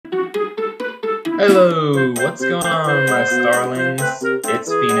Hello, what's going on, my starlings?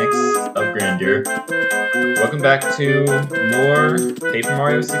 It's Phoenix of Grandeur. Welcome back to more Paper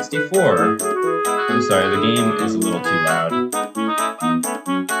Mario 64. I'm sorry, the game is a little too loud.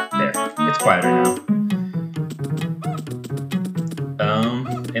 There, it's quieter now.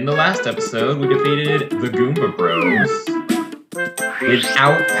 In the last episode, we defeated the Goomba Bros.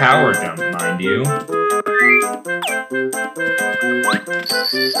 Without Power Jump, mind you.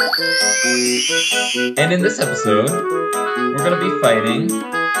 And in this episode, we're going to be fighting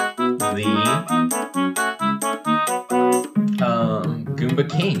the Goomba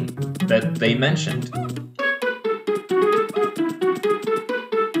King that they mentioned. So,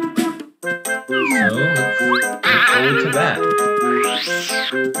 let's look forward to that.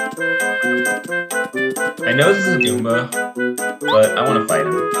 I know this is a Goomba, but I want to fight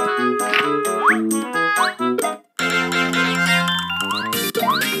him.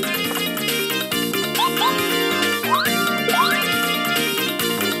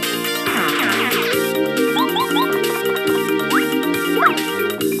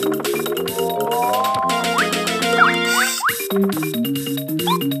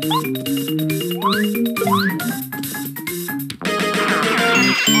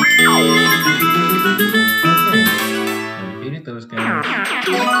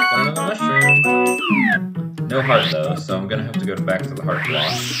 No heart though, so I'm gonna have to go back to the heart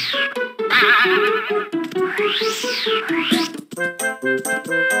block.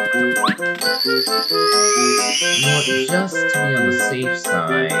 You know what, just to be on the safe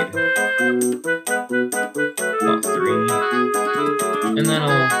side, block 3, and then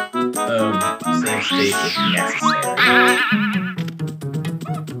I'll save state if necessary.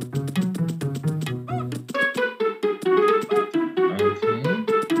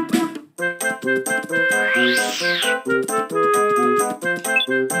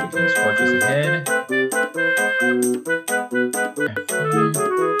 King's Fortress ahead.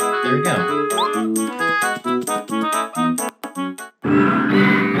 There we go.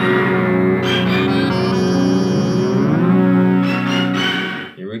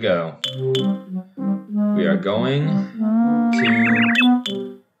 Here we go. We are going to...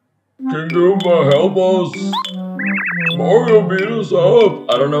 King Goomba, help us! Mario beat us up!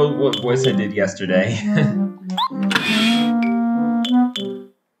 I don't know what voice I did yesterday.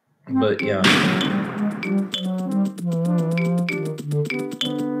 But yeah.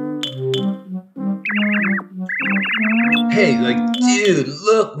 Hey, dude,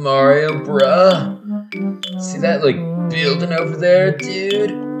 look, Mario, bruh. See that, building over there,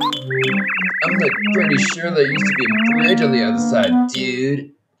 dude? I'm, pretty sure there used to be a bridge on the other side,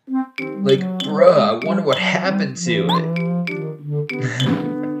 dude. Bruh, I wonder what happened to it.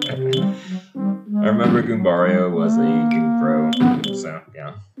 I remember Goombario was a Goom Pro, so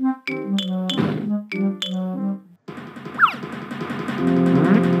yeah.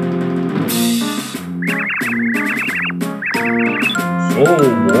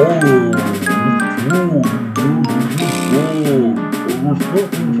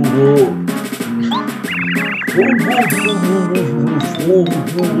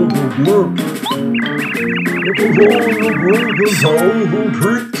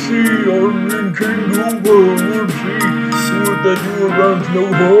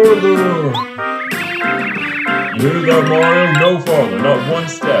 You hear that, Mario? No farther, not one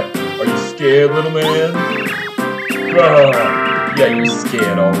step. Are you scared, little man? Yeah, you're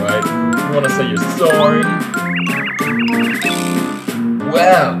scared, alright. You wanna say you're sorry?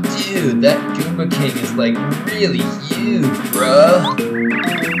 Wow, dude, that Goomba King is really huge, bruh.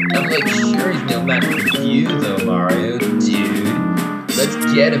 I'm sure he's no match for you though, Mario, dude. Let's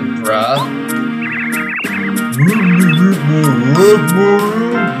get him, bruh.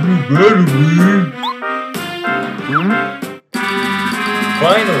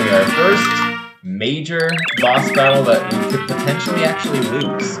 Finally, our first major boss battle that we could potentially actually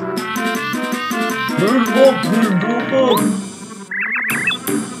lose.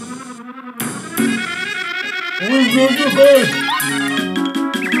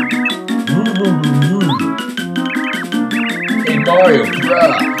 Hey Mario,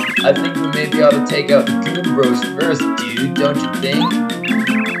 bruh, I think we may be able to take out the Goomba Bros first, dude, don't you think?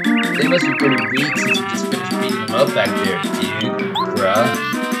 They must be pretty weak since we just finished beating them up back there, dude, bruh.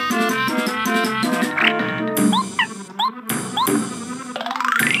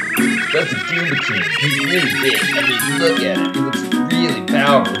 That's the Goomba King. He's really big. I mean, look at him. He looks really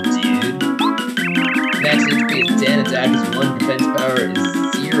powerful, dude. Max HP is 10, attack is 1, defense power is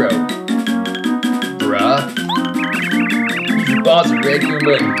 0. Bruh. Your boss are Red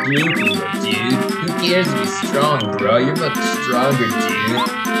Goomba and Blue Goomba, dude. Who cares if he's strong, bro? You're much stronger, dude.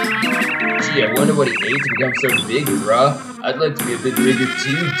 Gee, I wonder what he ate to become so big, bruh. I'd like to be a bit bigger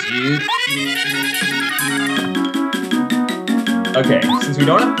too, dude. Okay, since we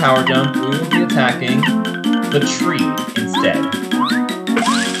don't have power jump, we will be attacking the tree instead.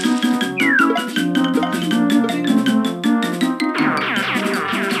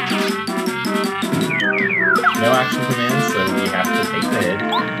 No action commands, so we have to take the hit.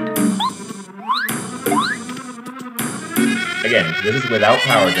 Again, this is without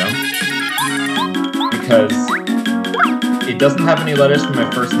power jump, because it doesn't have any letters from my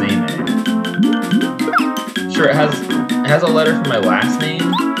first name in it. Sure, it has a letter from my last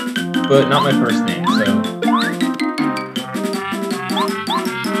name, but not my first name, so...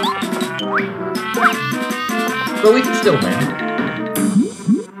 But we can still win.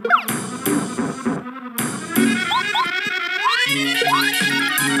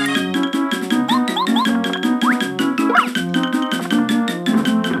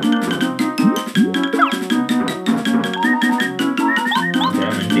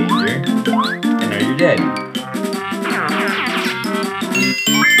 Dead. You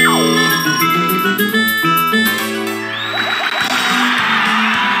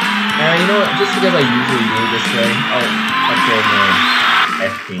know what? Just because I usually do it this way, I'll upgrade my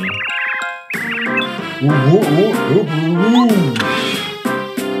FP.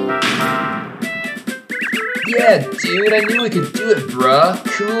 Yeah, dude, I knew we could do it, bruh.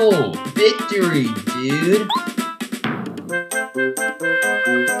 Cool. Victory, dude.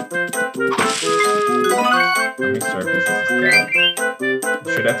 How many star pieces is that?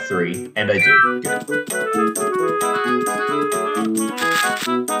 Should have 3, and I do.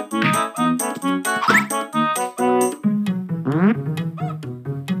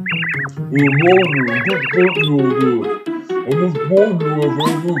 Good.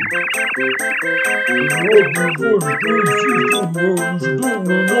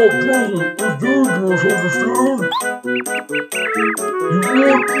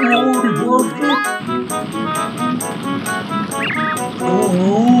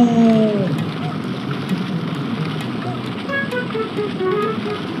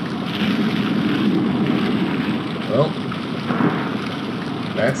 Well,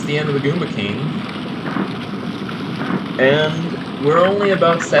 that's the end of the Goomba King. And we're only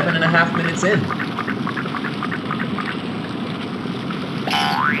about 7.5 minutes in.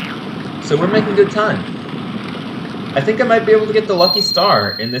 So we're making good time. I think I might be able to get the lucky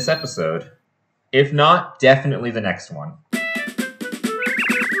star in this episode. If not, definitely the next one.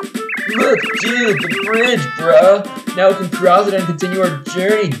 Look, dude, the bridge, bruh! Now we can cross it and continue our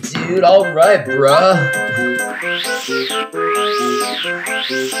journey, dude. Alright, bruh.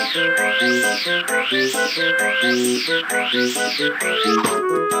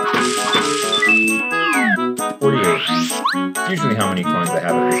 48. It's usually how many coins I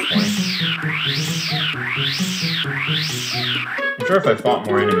have at this point. I'm sure if I fought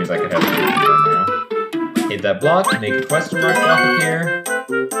more enemies, I could have 50 by now. Hit that block, make a question mark block appear.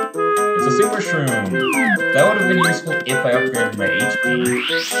 It's a super shroom. That would have been useful if I upgraded my HP.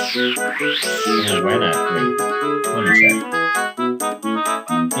 And when wait, let me check.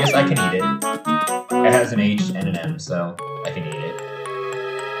 Yes, I can eat it. It has an H and an M, so I can eat it.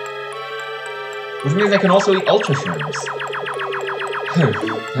 Which means I can also eat ultra shrooms.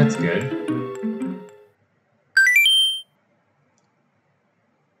 That's good.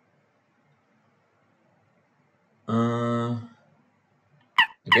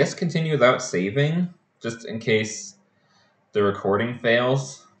 I guess continue without saving, just in case the recording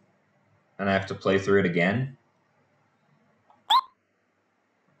fails and I have to play through it again.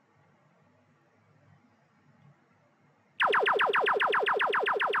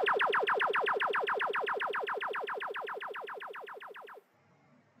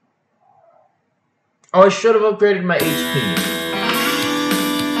 Oh, I should have upgraded my HP.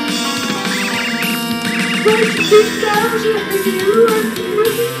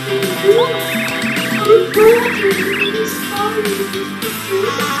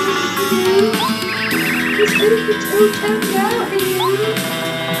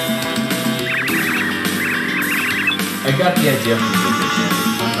 I got the idea from the channel.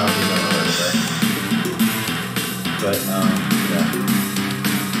 I'm not going to but, yeah.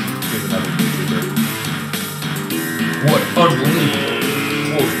 Here's another YouTuber. What unbelievable!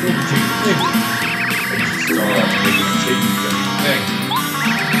 Whoa, Goomba King, thank you! I just start off making a change to everything.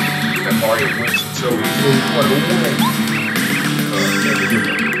 That Mario wins so easily, what a win! Never do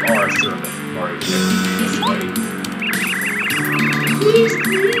that. Oh, sure, that Mario wins this way. Please,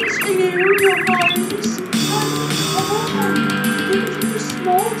 again, your bodies. Thank you for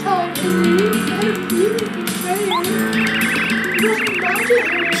small time, and you had a feeling betrayed. It doesn't matter,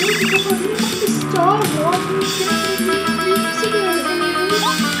 because you get again.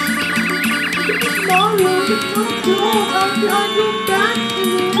 Mario, you don't crawl out behind your back,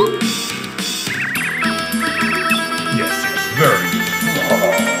 hello. Yes, very good.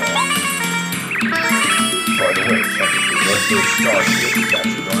 By the way, technically, let's do Starship. You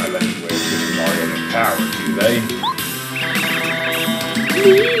actually don't have any way of giving Mario the power, do they?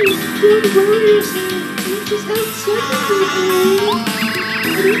 Please, don't worry yourself. You just have secondary, hello.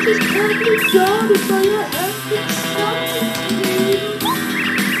 And you just can't be guarded by your epic subject, hello.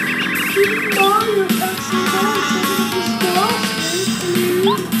 Even Mario has survived some of his Starship,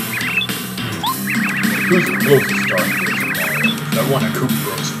 hello. Who's the closest Starship to Mario? That one at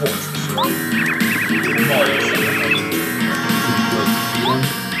Koopa's fortress, right? Mario's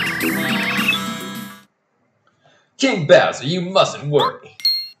King Bowser, you mustn't worry.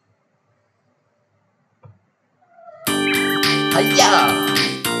 Hiya!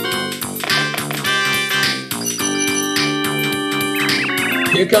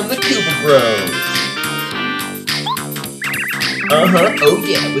 Here come the Koopa Bros! Uh-huh, oh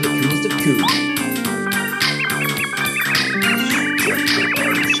yeah, we're the coolest of cool.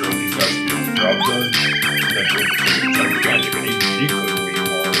 Are you sure these guys can get the job done? That was gigantic and even he couldn't be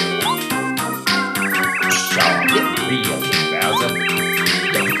Mario. Shut up, get real, King Bowser.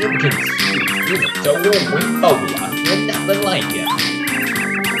 Yeah, the Goomba King is huge. He's a total wimpola. You're nothing like him.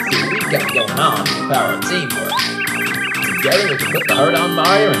 See, what we've got going on is the power of teamwork. Together we can put the hurt on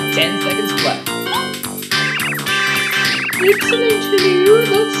Mario in 10 seconds flat. Excellent, hello.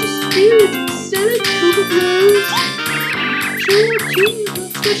 That's the spirit. Sell it, Goomba Bros. Show your king what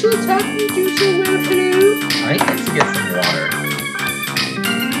special attack you do so well, hello. I need to get some water.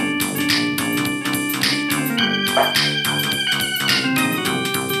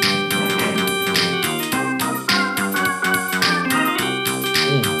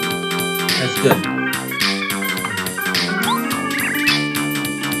 That's good.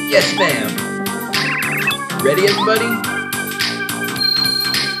 Yes, ma'am. Ready, everybody?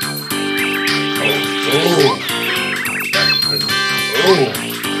 Oh. Oh.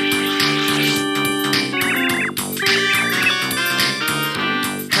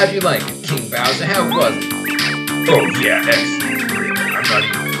 How'd you like it, King Bowser? How was it? Oh yeah, excellent. Really. I'm not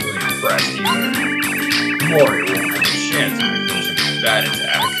even really impressed either. Mario won't have a chance if he goes into that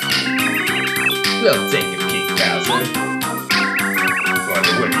attack. We'll take him, King Bowser. By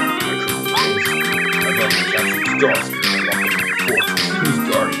the way, the Koopa Bros, I've already captured Star Spirit and locked him in the fortress. Who's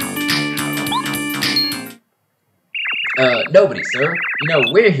guarding him now? Nobody, sir. You know,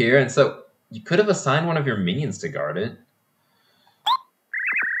 we're here, and so you could have assigned one of your minions to guard it.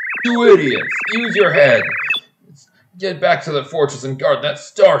 You idiots! Use your head! Get back to the fortress and guard that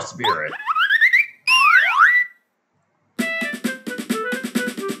Star Spirit!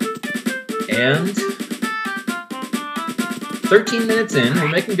 And 13 minutes in, we're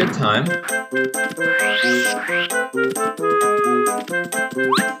making good time.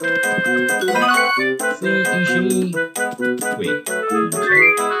 See, Ishi. Wait, let me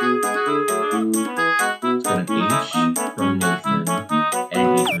check. It's got an H from Nathan and an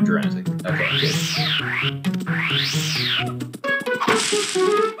E from Jurassic. Okay, good.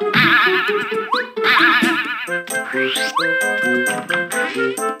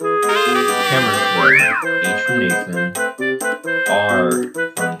 Camera play. H from Nathan. R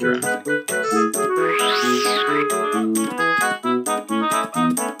from Jurassic.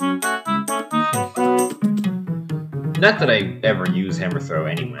 Not that I ever use Hammer Throw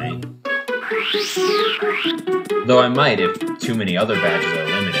anyway. Though I might if too many other badges are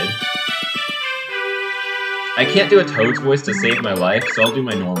limited. I can't do a Toad's voice to save my life, so I'll do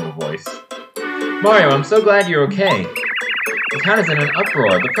my normal voice. Mario, I'm so glad you're okay. The town is in an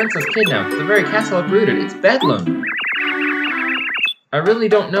uproar. The princess kidnapped. The very castle uprooted. It's bedlam. I really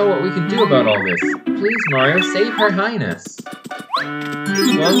don't know what we can do about all this. Please, Mario, save Her Highness.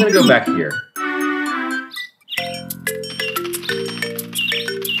 Well, I'm gonna go back here.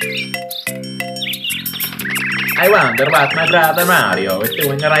 I wonder what my brother Mario is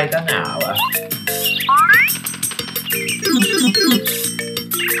doing right now.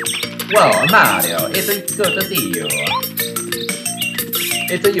 Whoa, Mario, it's good to see you.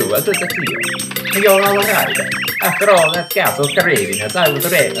 It's you, good to see you. You're alright. After all that castle's craziness, I was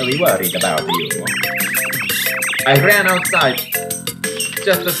really worried about you. I ran outside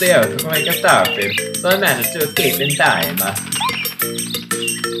just as the earthquake started, so I managed to escape in time.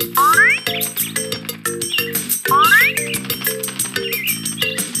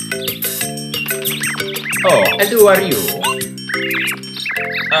 Oh, and who are you?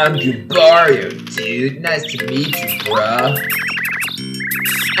 I'm Goombario, dude. Nice to meet you, bruh.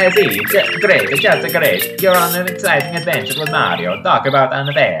 I Sì, great, just great. You're on an exciting adventure with Mario. Talk about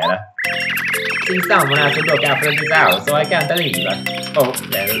unfair. See, someone has to look after this house, so I can't leave. Oh,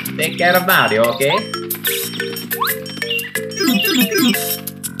 well, take care of Mario, okay?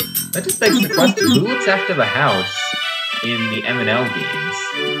 That just begs the question, who looks after the house in the M&L games?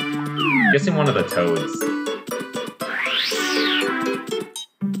 I'm guessing one of the Toads.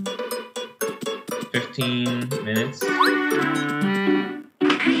 15 minutes.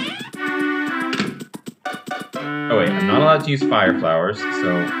 Oh wait, I'm not allowed to use fire flowers,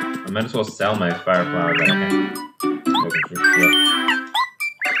 so I might as well sell my fire flowers that I have.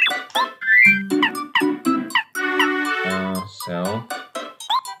 Sell.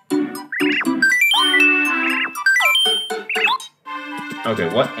 Okay,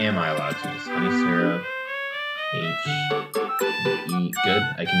 what am I allowed to use? Honey syrup, H, E, good,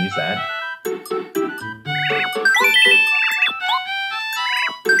 I can use that.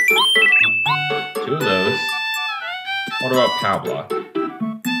 Two of those. What about Cow Block?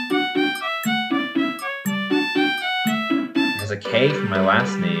 It has a K for my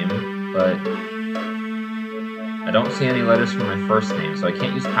last name, but I don't see any letters for my first name, so I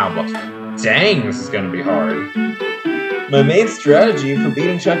can't use Cow Blocks. Dang, this is gonna be hard. My main strategy for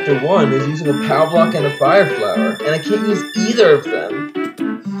beating Chapter 1 is using a Pow Block and a Fire Flower, and I can't use either of them.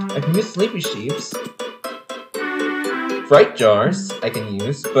 I can use Sleepy Sheeps. Fright Jars I can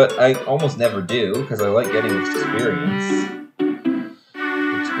use, but I almost never do, because I like getting experience.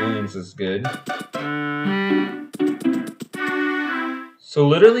 Experience is good. So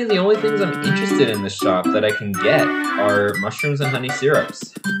literally the only things I'm interested in this shop that I can get are mushrooms and honey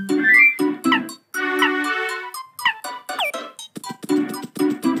syrups.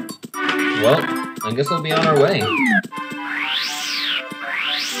 Well, I guess we'll be on our way.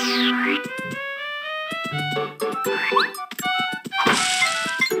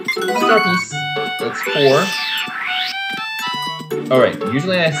 Star piece. That's 4. Alright,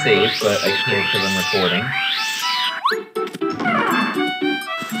 usually I save, but I can't because I'm recording.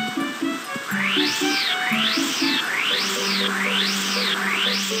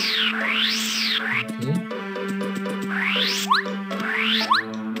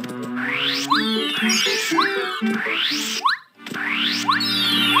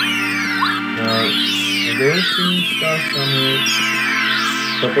 Star Summit.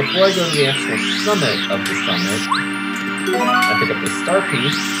 But before I go to the actual summit of the summit, I pick up the star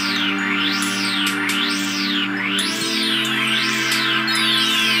piece.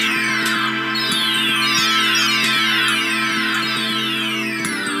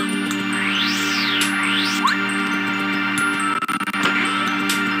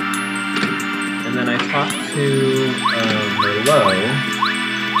 And then I talk to Merlot.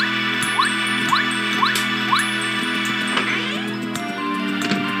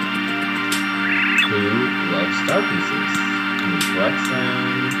 Star pieces. Can we collect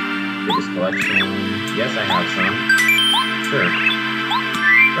some? Biggest collection. Yes, I have some. Sure.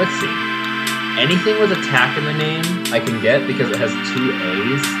 Let's see. Anything with attack in the name I can get because it has 2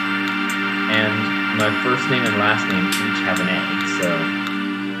 A's. And my first name and last name each have an A, so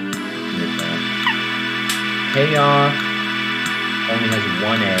get that. Payoff only has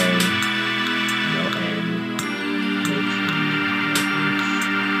 1 A. No N. No T. No H.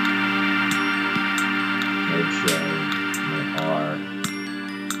 No J, no R,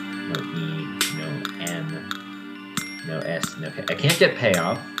 no E, no N, no S, no K. I can't get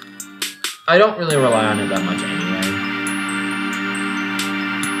payoff. I don't really rely on it that much anyway.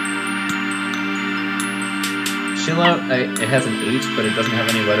 Chill Out, it has an H, but it doesn't have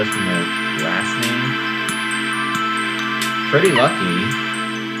any letters from my last name. Pretty lucky.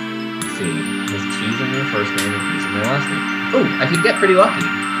 Let's see, it has T's in their first name and P's in their last name. Oh, I can get pretty lucky.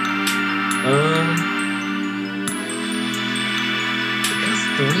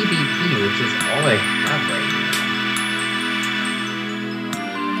 3 BP, which is all I have right now.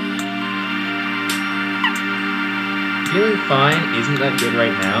 Feeling Fine isn't that good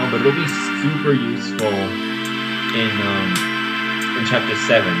right now, but it'll be super useful in Chapter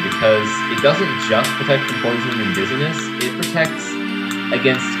 7, because it doesn't just protect from poisoning and dizziness, it protects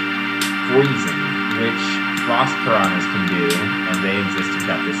against freezing, which frost piranhas can do, and they exist in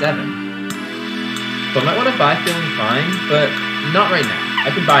Chapter 7. So I might want to buy Feeling Fine, but not right now. I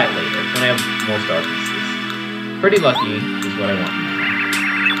can buy it later, when I have more star pieces. Pretty lucky is what I want now.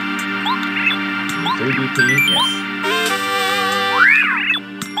 3 BP, yes.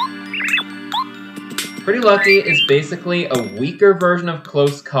 Pretty Lucky is basically a weaker version of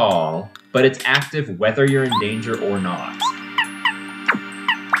Close Call, but it's active whether you're in danger or not.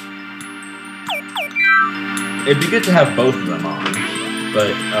 It'd be good to have both of them on.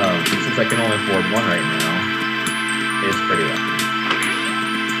 But since I can only afford one right now, it's pretty lucky.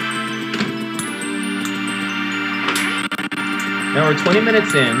 Now we're 20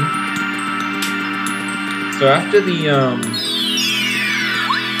 minutes in. So after the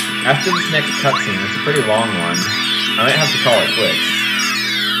after this next cutscene, it's a pretty long one, I might have to call it quits.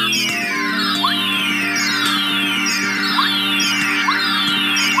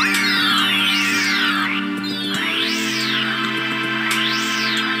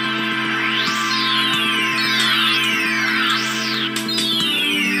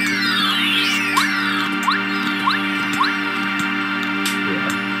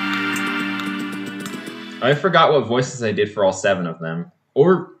 I forgot what voices I did for all 7 of them.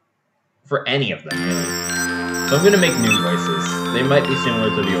 Or for any of them, really. So I'm gonna make new voices. They might be similar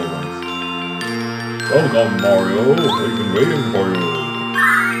to the old ones. Welcome, Mario. We've been waiting for you.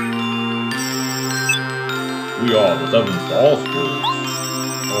 We are the 7 Star Spirits.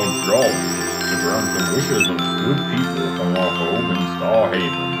 Our job is to grant the wishes of good people from our home in Star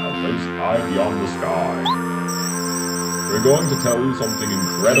Haven, a place high beyond the sky. We're going to tell you something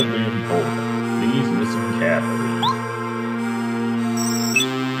incredibly important. Please listen carefully.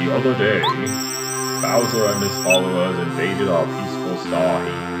 The other day, Bowser and his followers invaded our peaceful Star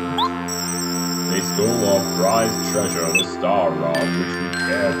Haven. They stole our prized treasure, the Star Rod, which we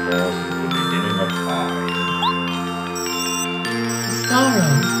cared for since the beginning of time. The Star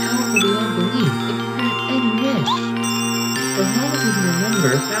Rod is powerful beyond belief. It can grant any wish. For as long as we can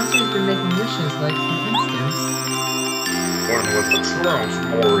remember, Bowser has been making wishes like, for instance... One with the trounced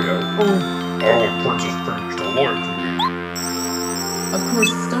Mario. Oh, Princess Peach, the Lord to me. Of course,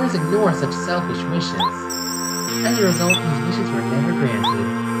 stars ignore such selfish wishes. As a result, his wishes were never granted.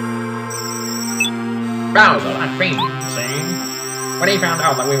 Bowser, that fiend, see? When he found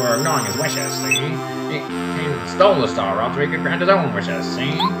out that we were ignoring his wishes, see? He stole the Star Rod so he could grant his own wishes,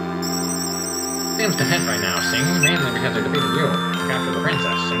 see? Seems content right now, see? Mainly because he defeated you and captured the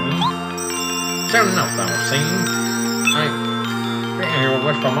princess, see? Soon enough, though, see? You will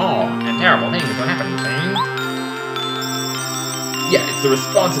wish for more, and terrible things will happen, see? Yeah, it's the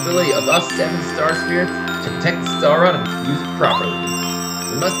responsibility of us 7 Star Spirits to protect the Star Rod and use it properly.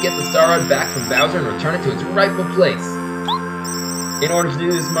 We must get the Star Rod back from Bowser and return it to its rightful place. In order to do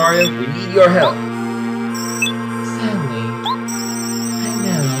this, Mario, we need your help. Sadly, I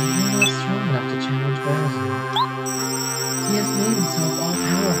know you're not strong enough to challenge Bowser. He has made himself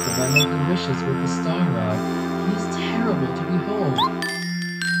all-powerful by making wishes with the Star Rod. He is terrible to behold.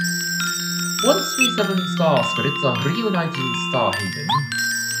 Once we 7 Star Spirits are reunited in Star Haven,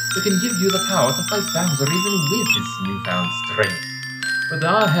 we can give you the power to fight Bowser even with his newfound strength. With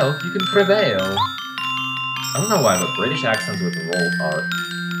our help, you can prevail. I don't know why, but British accents with roll are...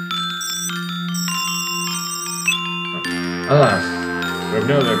 Alas, we have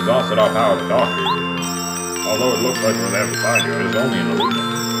nearly exhausted our power to talk to you. Although it looks like we're there beside you, it is only an illusion.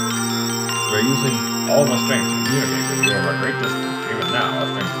 We're using all of our strength to communicate with you over a great distance. Even now, our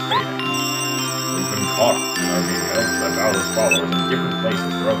strength is fading. We've been caught and are being helped by Bowser's followers in different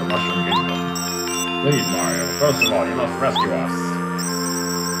places throughout the Mushroom Kingdom. Please, Mario, first of all, you must rescue us.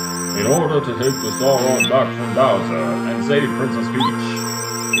 In order to take the Star Rod back from Bowser and save Princess Peach,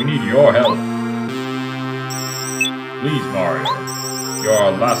 we need your help. Please, Mario, you're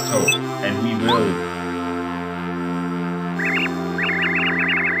our last hope, and we will...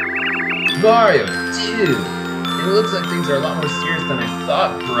 Mario, dude! It looks like things are a lot more serious than I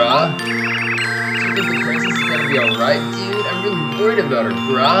thought, bruh. Do you think the princess is gonna be alright, dude? I'm really worried about her,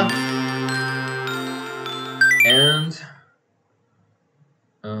 bruh. And...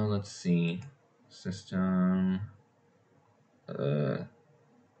 let's see. System...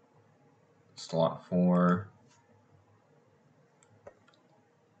 slot 4...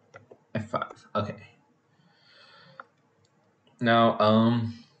 F5. Okay. Now,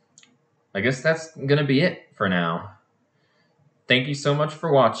 I guess that's gonna be it for now. Thank you so much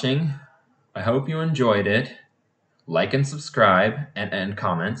for watching. I hope you enjoyed it. Like and subscribe and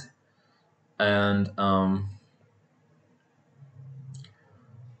comment. And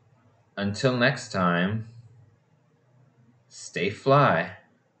until next time, stay fly.